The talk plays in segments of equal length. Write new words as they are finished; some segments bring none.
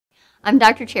I'm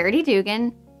Dr. Charity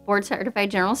Dugan,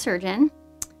 board-certified general surgeon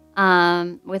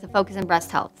with a focus in breast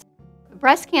health.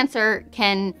 Breast cancer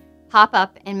can pop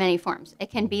up in many forms. It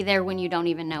can be there when you don't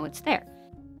even know it's there.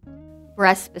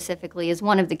 Breast specifically is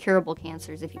one of the curable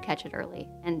cancers if you catch it early,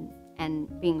 and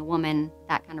being a woman,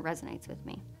 that kind of resonates with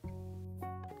me.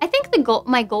 I think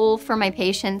my goal for my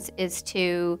patients is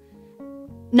to,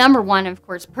 number one, of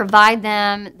course, provide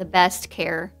them the best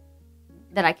care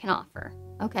that I can offer,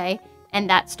 okay? And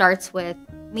that starts with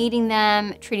meeting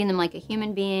them, treating them like a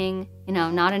human being, you know,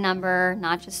 not a number,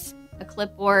 not just a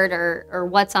clipboard or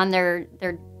what's on their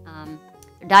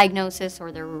diagnosis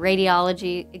or their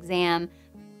radiology exam.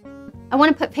 I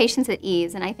want to put patients at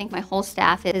ease, and I think my whole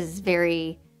staff is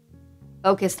very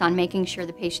focused on making sure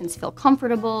the patients feel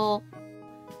comfortable.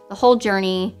 The whole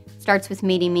journey starts with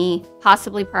meeting me,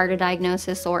 possibly prior to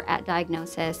diagnosis or at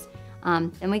diagnosis.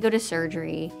 Then we go to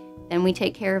surgery. Then we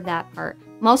take care of that part.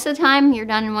 Most of the time, you're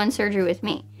done in one surgery with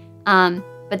me.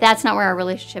 But that's not where our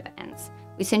relationship ends.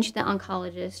 We send you to the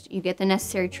oncologist. You get the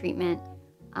necessary treatment.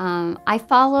 I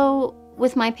follow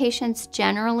with my patients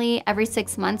generally every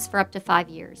 6 months for up to 5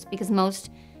 years because most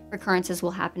recurrences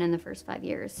will happen in the first 5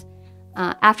 years.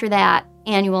 After that,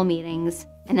 annual meetings,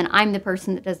 and then I'm the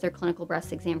person that does their clinical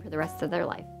breast exam for the rest of their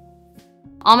life.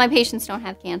 All my patients don't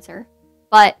have cancer,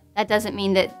 but that doesn't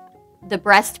mean that the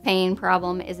breast pain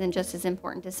problem isn't just as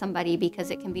important to somebody, because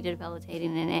it can be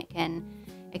debilitating and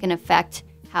it can affect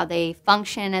how they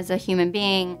function as a human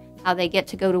being, how they get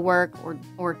to go to work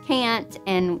or can't,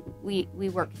 and we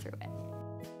work through it.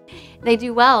 They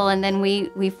do well, and then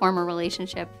we form a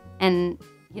relationship, and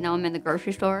you know, I'm in the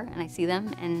grocery store and I see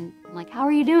them and I'm like, how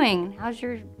are you doing? How's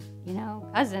your, you know,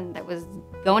 cousin that was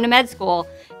going to med school?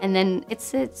 And then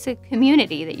it's a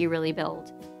community that you really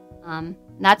build.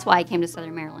 That's why I came to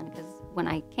Southern Maryland, because when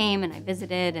I came and I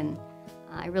visited, and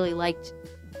I really liked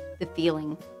the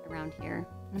feeling around here,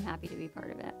 and I'm happy to be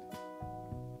part of it.